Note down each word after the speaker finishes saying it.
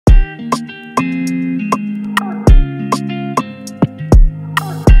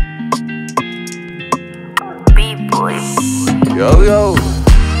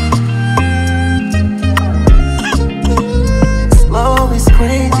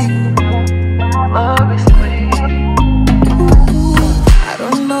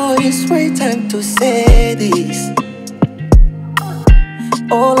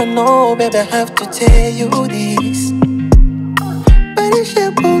baby, I have to tell you this. But the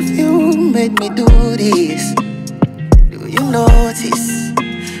shape of you made me do this. Do you notice?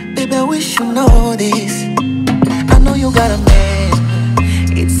 Baby, I wish you know this. I know you got a man.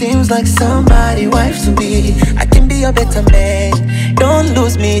 It seems like somebody wife to be. I can be a better man. Don't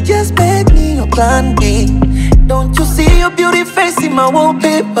lose me, just make me your plan B. Don't you see your beauty face in my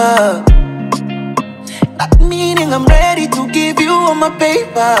wallpaper? That meaning I'm ready to give you all my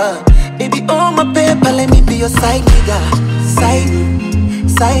paper. Baby, all my paper, let me be your side nigga.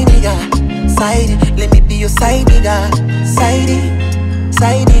 Side nigga, side. Let me be your side nigga. Side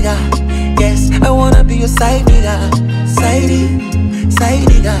nigga. Yes, I wanna be your side nigga. Side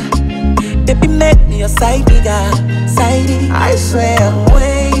nigga. Baby, make me your side nigga. Side. I swear I'm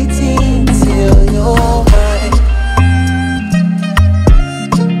waiting till you're mine.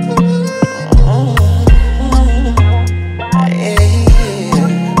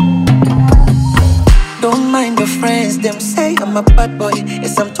 Don't mind your friends, them say I'm a bad boy.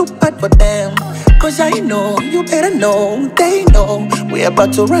 Yes, I'm too bad for them. Cause I know, you better know, they know we're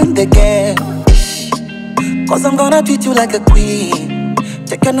about to run the game. Cause I'm gonna treat you like a queen.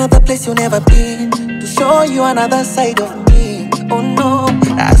 Take another place you never been, to show you another side of me. Oh no,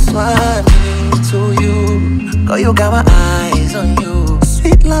 that's why I'm into you. Cause you got my eyes on you.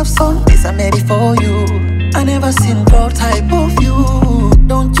 Sweet love song, this I made it for you. I never seen girl type of you.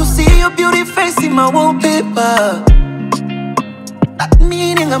 Don't you see your beauty face in my wallpaper? That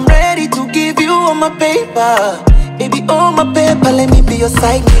meaning I'm ready to give you all my paper. Baby, all my paper, let me be your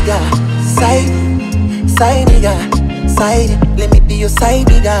side nigga. Side nigga, side. Let me be your side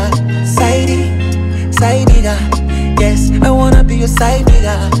nigga. Side nigga. Yes, I wanna be your side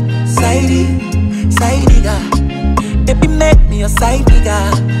nigga. Side nigga. Baby, make me your side nigga.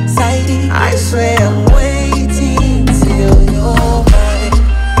 Side. I swear I'm waiting till you're mine.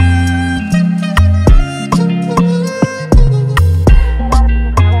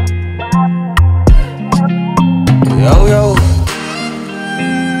 Yo,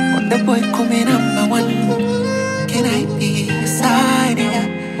 when the boy coming number one, can I be your side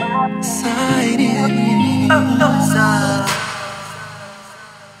nigga? Side nigga.